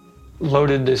I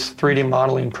loaded this 3D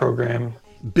modeling program.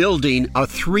 Building a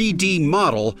 3D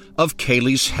model of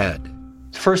Cayley's head.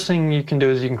 The first thing you can do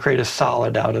is you can create a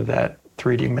solid out of that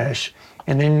 3D mesh,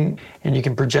 and you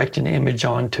can project an image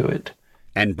onto it.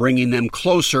 And bringing them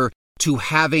closer to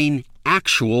having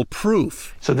actual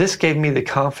proof. So this gave me the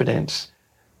confidence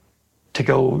to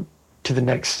go to the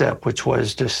next step, which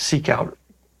was to seek out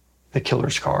the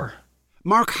killer's car.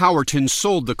 Mark Howerton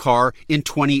sold the car in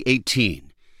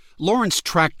 2018. Lawrence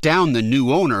tracked down the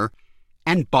new owner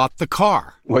and bought the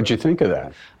car. What'd you think of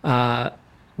that?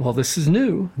 Well, this is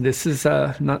new. This is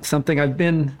not something I've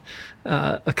been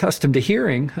accustomed to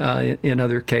hearing in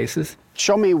other cases.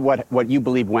 Show me what you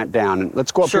believe went down.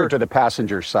 Let's go up here to the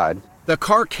passenger side. The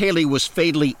car Cayley was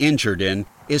fatally injured in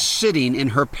is sitting in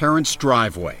her parents'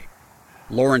 driveway.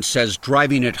 Lawrence says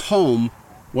driving it home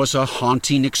was a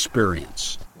haunting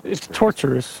experience. It's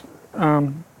torturous,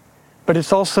 but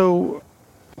it's also,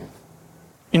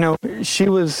 she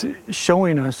was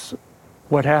showing us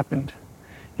what happened.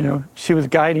 She was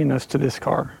guiding us to this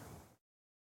car.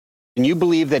 And you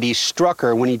believe that he struck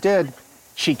her. When he did,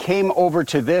 she came over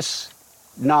to this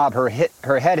knob. Her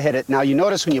head hit it. Now, you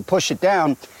notice when you push it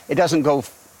down, it doesn't go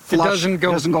flush. It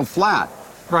doesn't go flat.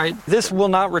 Right. This will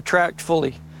not retract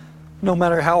fully, no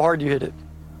matter how hard you hit it.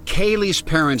 Cayley's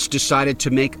parents decided to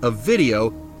make a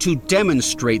video to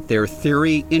demonstrate their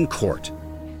theory in court.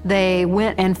 They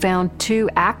went and found two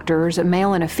actors, a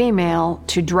male and a female,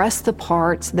 to dress the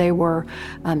parts. They were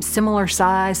similar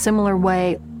size, similar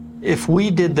weight. If we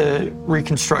did the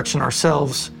reconstruction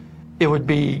ourselves, it would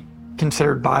be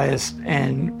considered biased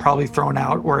and probably thrown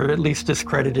out or at least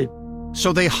discredited.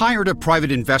 So they hired a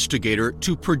private investigator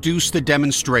to produce the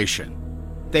demonstration.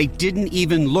 They didn't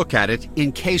even look at it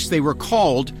in case they were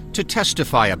called to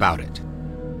testify about it.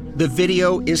 The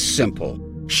video is simple,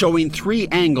 showing three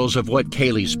angles of what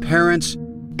Cayley's parents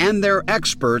and their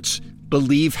experts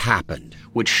believe happened.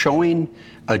 Would showing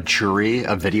a jury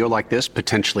a video like this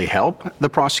potentially help the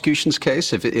prosecution's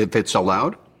case if it's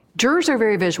allowed? Jurors are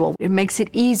very visual. It makes it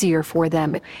easier for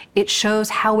them. It shows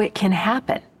how it can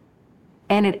happen.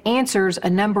 And it answers a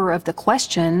number of the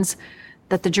questions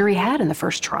that the jury had in the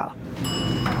first trial.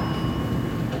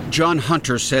 John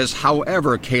Hunter says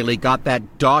however Cayley got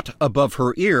that dot above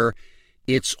her ear,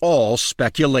 it's all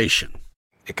speculation.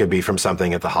 It could be from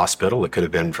something at the hospital. It could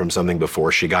have been from something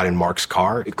before she got in Mark's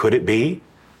car. Could it be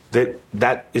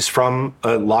that is from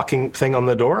a locking thing on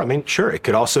the door? I mean, sure. It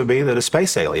could also be that a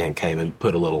space alien came and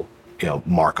put a little,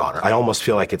 mark on her. I almost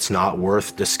feel like it's not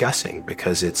worth discussing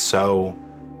because it's so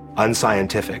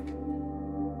unscientific.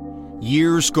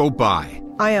 Years go by.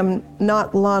 I am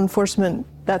not law enforcement.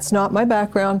 That's not my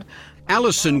background.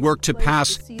 Allison worked to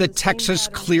pass the Texas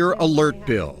Clear Alert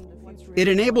Bill. It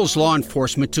enables law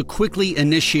enforcement to quickly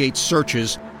initiate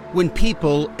searches when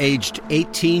people aged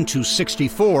 18 to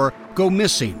 64 go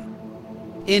missing.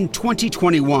 In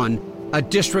 2021, a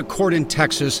district court in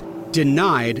Texas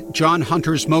denied John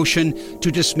Hunter's motion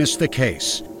to dismiss the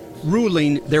case,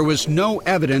 ruling there was no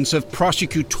evidence of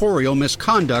prosecutorial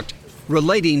misconduct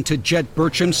relating to Jet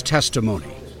Burcham's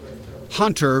testimony.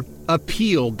 Hunter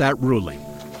appealed that ruling.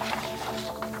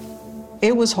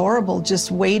 It was horrible,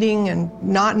 just waiting and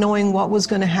not knowing what was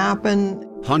going to happen.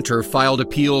 Hunter filed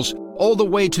appeals all the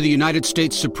way to the United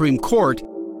States Supreme Court,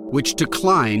 which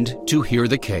declined to hear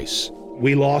the case.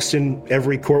 We lost in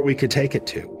every court we could take it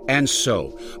to. And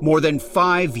so, more than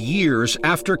 5 years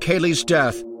after Cayley's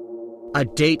death, a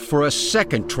date for a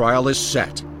second trial is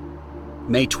set.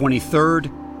 May 23rd,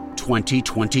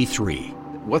 2023.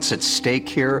 What's at stake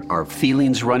here? Are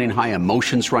feelings running high,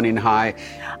 emotions running high?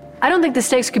 I don't think the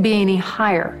stakes could be any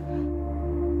higher.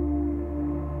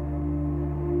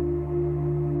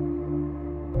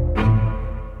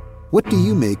 What do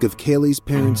you make of Cayley's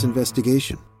parents'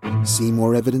 investigation? See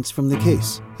more evidence from the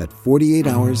case at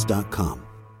 48hours.com.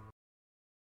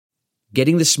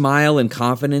 Getting the smile and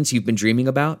confidence you've been dreaming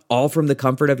about, all from the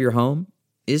comfort of your home,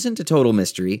 isn't a total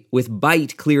mystery with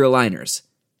Bite Clear Aligners.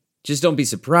 Just don't be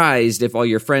surprised if all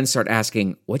your friends start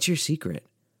asking, "What's your secret?"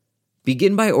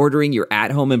 Begin by ordering your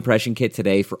at-home impression kit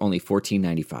today for only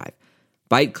 $14.95.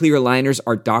 Bite Clear aligners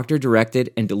are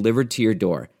doctor-directed and delivered to your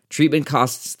door. Treatment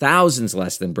costs thousands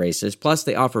less than braces, plus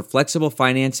they offer flexible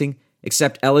financing,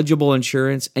 accept eligible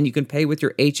insurance, and you can pay with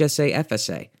your HSA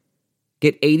FSA.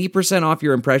 Get 80% off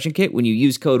your impression kit when you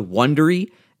use code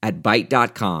WONDERY at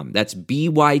Byte.com. That's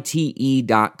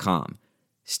BYTE.com.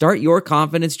 Start your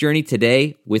confidence journey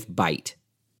today with Byte.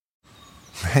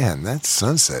 Man, that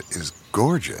sunset is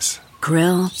gorgeous.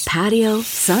 Grill, patio,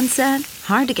 sunset.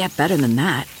 Hard to get better than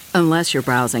that. Unless you're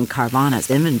browsing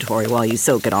Carvana's inventory while you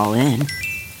soak it all in.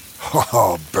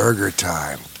 Oh, burger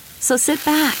time. So sit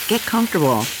back, get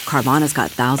comfortable. Carvana's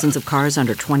got thousands of cars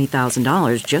under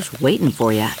 $20,000 just waiting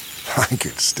for you. I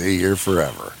could stay here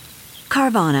forever.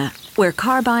 Carvana, where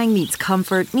car buying meets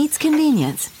comfort, meets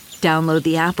convenience. Download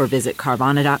the app or visit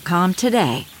Carvana.com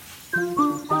today.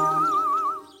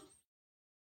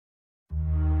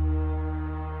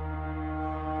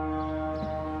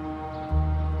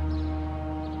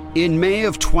 In May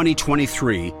of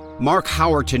 2023, Mark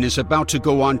Howerton is about to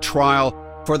go on trial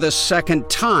for the second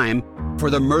time for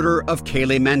the murder of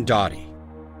Cayley Mandadi.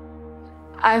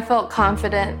 I felt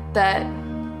confident that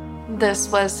this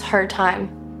was her time.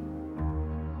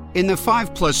 In the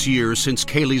 5+ years since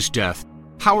Cayley's death,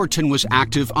 Howerton was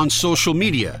active on social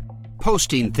media,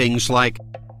 posting things like,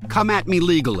 "Come at me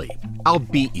legally, I'll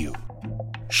beat you,"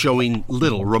 showing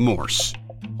little remorse.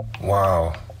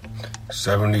 Wow,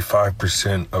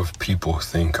 75% of people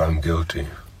think I'm guilty.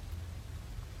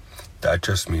 That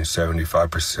just means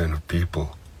 75% of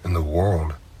people in the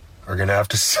world are gonna have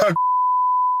to suck.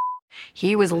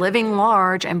 He was living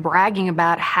large and bragging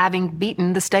about having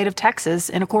beaten the state of Texas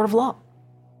in a court of law.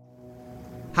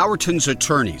 Howerton's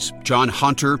attorneys, John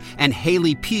Hunter and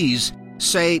Haley Pease,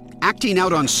 say acting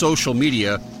out on social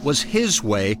media was his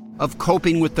way of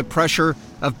coping with the pressure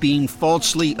of being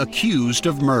falsely accused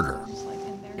of murder.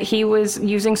 He was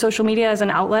using social media as an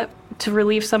outlet to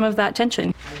relieve some of that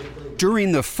tension.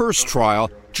 During the first trial,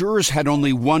 jurors had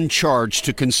only one charge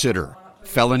to consider: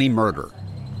 felony murder.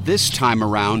 This time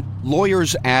around,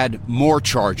 lawyers add more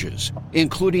charges,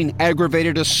 including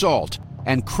aggravated assault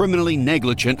and criminally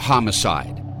negligent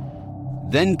homicide.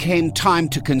 Then came time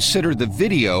to consider the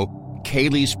video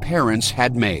Cayley's parents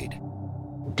had made.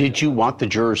 Did you want the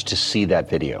jurors to see that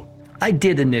video? I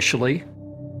did initially.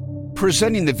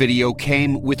 Presenting the video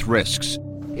came with risks,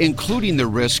 including the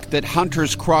risk that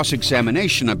Hunter's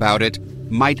cross-examination about it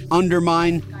might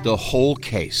undermine the whole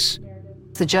case.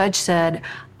 The judge said,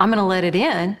 I'm going to let it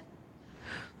in,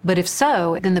 but if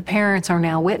so, then the parents are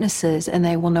now witnesses and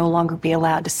they will no longer be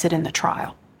allowed to sit in the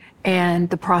trial. And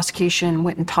the prosecution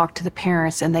went and talked to the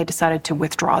parents and they decided to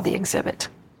withdraw the exhibit.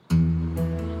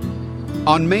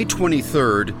 On May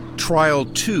 23rd, Trial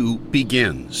 2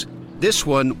 begins, this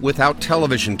one without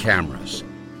television cameras.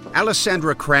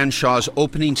 Alessandra Cranshaw's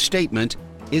opening statement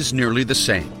is nearly the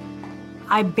same.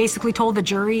 I basically told the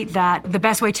jury that the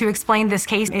best way to explain this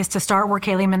case is to start where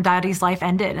Cayley Mandadi's life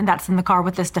ended, and that's in the car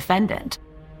with this defendant.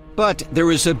 But there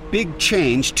is a big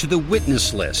change to the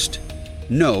witness list.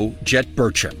 No Jet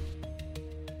Burcham.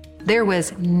 There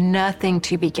was nothing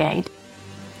to be gained.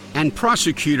 And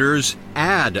prosecutors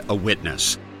add a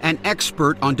witness, an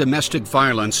expert on domestic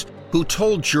violence who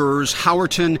told jurors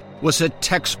Howerton was a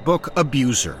textbook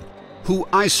abuser, who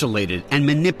isolated and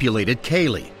manipulated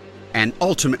Cayley, and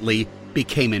ultimately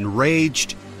became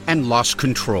enraged and lost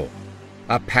control,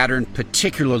 a pattern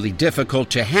particularly difficult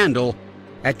to handle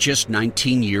at just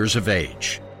 19 years of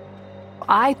age.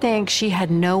 I think she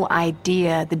had no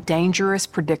idea the dangerous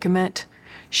predicament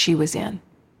she was in.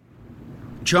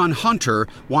 John Hunter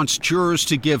wants jurors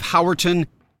to give Howerton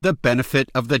the benefit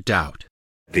of the doubt.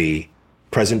 The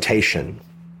presentation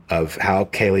of how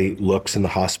Cayley looks in the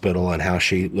hospital and how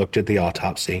she looked at the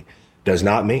autopsy does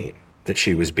not mean that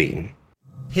she was beaten.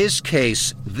 His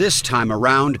case, this time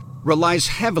around, relies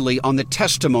heavily on the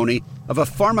testimony of a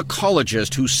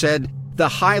pharmacologist who said the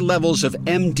high levels of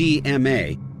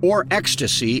MDMA, or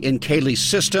ecstasy, in Cayley's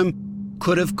system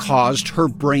could have caused her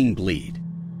brain bleed.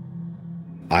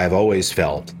 I have always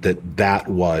felt that that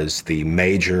was the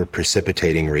major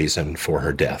precipitating reason for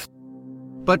her death.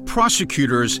 But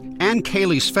prosecutors and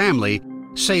Cayley's family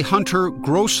say Hunter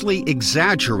grossly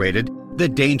exaggerated the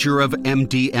danger of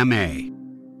MDMA.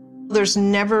 There's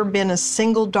never been a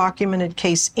single documented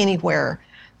case anywhere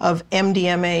of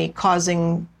MDMA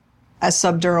causing a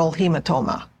subdural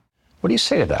hematoma. What do you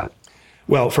say to that?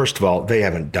 Well, first of all, they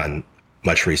haven't done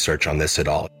much research on this at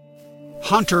all.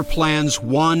 Hunter plans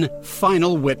one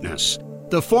final witness,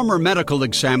 the former medical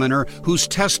examiner whose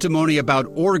testimony about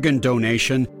organ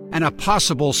donation and a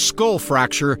possible skull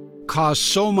fracture caused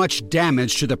so much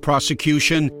damage to the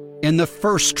prosecution in the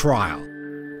first trial,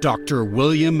 Dr.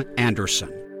 William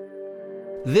Anderson.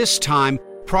 This time,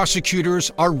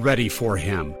 prosecutors are ready for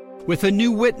him with a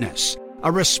new witness,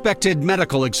 a respected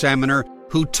medical examiner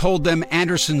who told them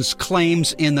Anderson's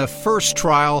claims in the first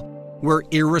trial were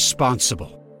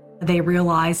irresponsible. They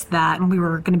realized that we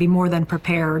were going to be more than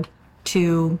prepared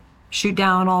to shoot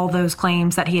down all those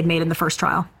claims that he had made in the first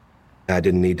trial. I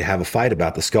didn't need to have a fight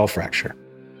about the skull fracture.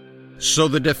 So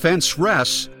the defense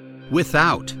rests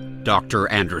without Dr.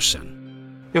 Anderson.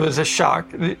 It was a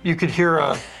shock. You could hear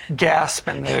a gasp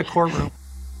in the courtroom.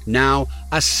 Now,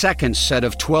 a second set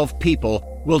of 12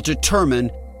 people will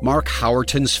determine Mark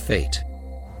Howerton's fate.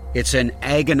 It's an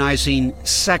agonizing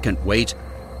second wait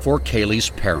for Cayley's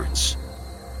parents.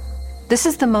 This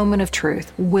is the moment of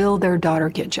truth. Will their daughter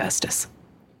get justice?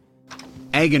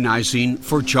 Agonizing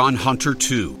for John Hunter,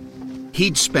 too.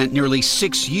 He'd spent nearly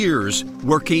 6 years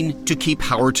working to keep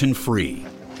Howerton free.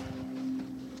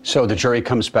 So the jury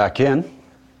comes back in.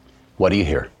 What do you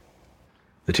hear?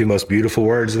 The two most beautiful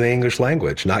words in the English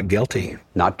language, not guilty.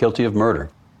 Not guilty of murder.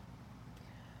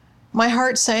 My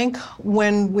heart sank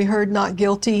when we heard not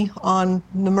guilty on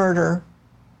the murder.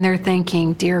 They're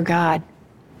thinking, dear God,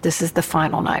 this is the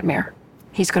final nightmare.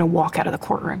 He's going to walk out of the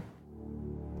courtroom.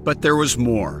 But there was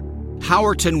more.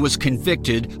 Howerton was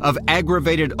convicted of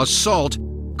aggravated assault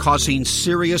causing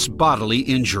serious bodily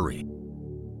injury.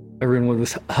 Everyone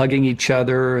was hugging each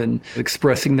other and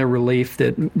expressing their relief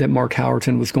that Mark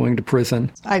Howerton was going to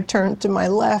prison. I turned to my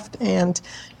left and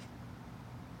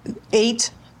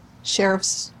 8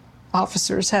 sheriff's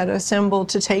officers had assembled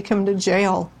to take him to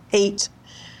jail. 8.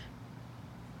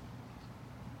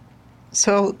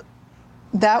 So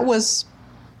that was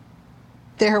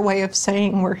their way of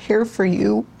saying, we're here for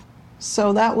you.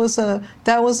 So that was a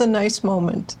nice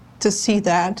moment to see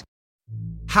that.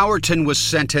 Howerton was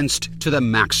sentenced to the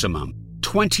maximum,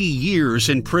 20 years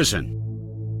in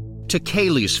prison. To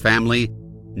Cayley's family,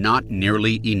 not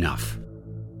nearly enough.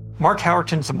 Mark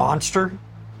Howerton's a monster,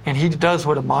 and he does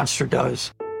what a monster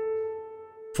does.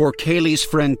 For Cayley's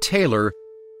friend Taylor,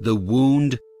 the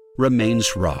wound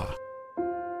remains raw.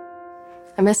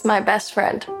 I miss my best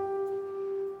friend.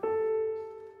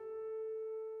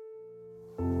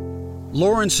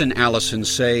 Lawrence and Allison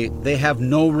say they have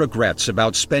no regrets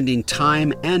about spending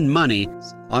time and money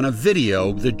on a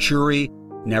video the jury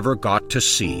never got to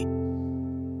see.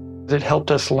 It helped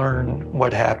us learn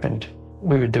what happened.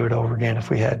 We would do it over again if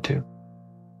we had to.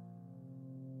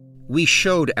 We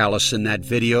showed Allison that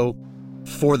video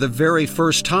for the very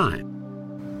first time.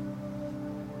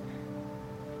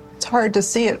 It's hard to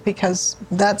see it because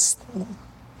that's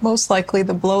most likely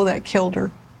the blow that killed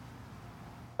her.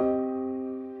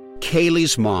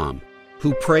 Cayley's mom,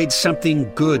 who prayed something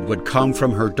good would come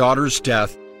from her daughter's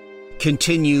death,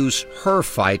 continues her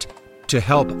fight to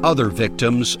help other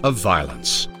victims of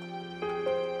violence.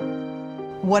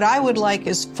 What I would like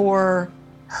is for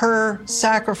her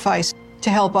sacrifice to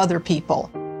help other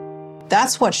people.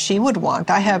 That's what she would want.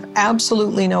 I have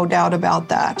absolutely no doubt about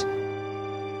that.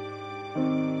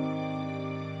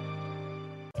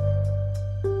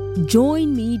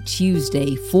 Join me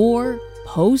Tuesday for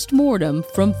Postmortem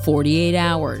from 48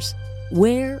 Hours,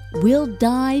 where we'll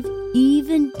dive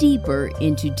even deeper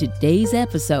into today's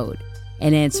episode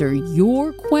and answer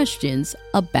your questions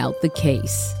about the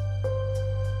case.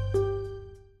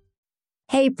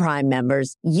 Hey, Prime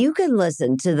members, you can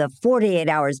listen to the 48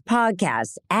 Hours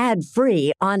podcast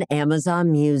ad-free on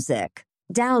Amazon Music.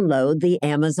 Download the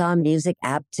Amazon Music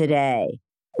app today.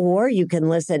 Or you can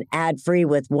listen ad-free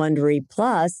with Wondery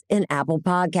Plus in Apple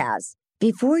Podcasts.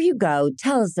 Before you go,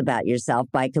 tell us about yourself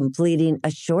by completing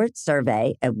a short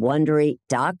survey at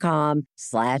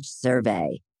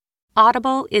Wondery.com/survey.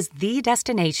 Audible is the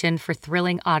destination for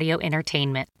thrilling audio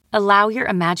entertainment. Allow your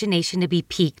imagination to be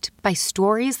piqued by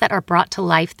stories that are brought to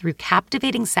life through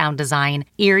captivating sound design,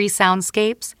 eerie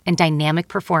soundscapes, and dynamic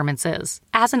performances.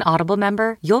 As an Audible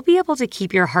member, you'll be able to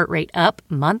keep your heart rate up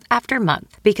month after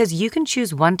month because you can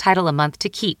choose one title a month to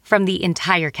keep from the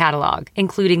entire catalog,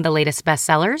 including the latest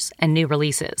bestsellers and new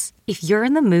releases. If you're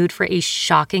in the mood for a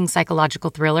shocking psychological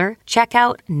thriller, check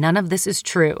out None of This Is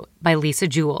True by Lisa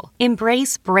Jewell.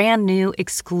 Embrace brand new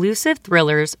exclusive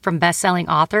thrillers from best-selling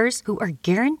authors who are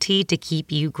guaranteed to keep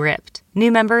you gripped.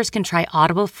 New members can try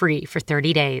Audible free for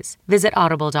 30 days. Visit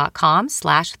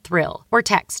audible.com/thrill or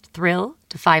text thrill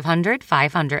to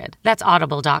 500-500. That's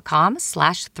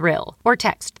audible.com/thrill or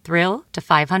text thrill to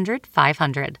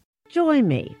 500-500. Join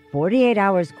me, 48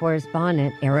 Hours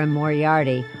correspondent Erin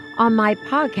Moriarty, on my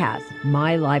podcast,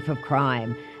 My Life of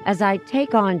Crime, as I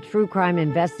take on true crime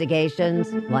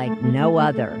investigations like no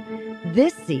other.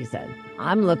 This season,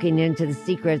 I'm looking into the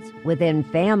secrets within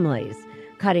families,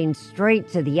 cutting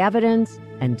straight to the evidence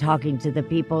and talking to the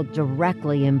people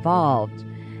directly involved.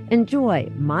 Enjoy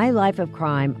My Life of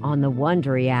Crime on the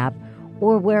Wondery app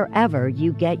or wherever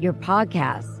you get your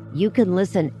podcasts. You can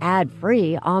listen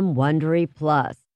ad-free on Wondery Plus.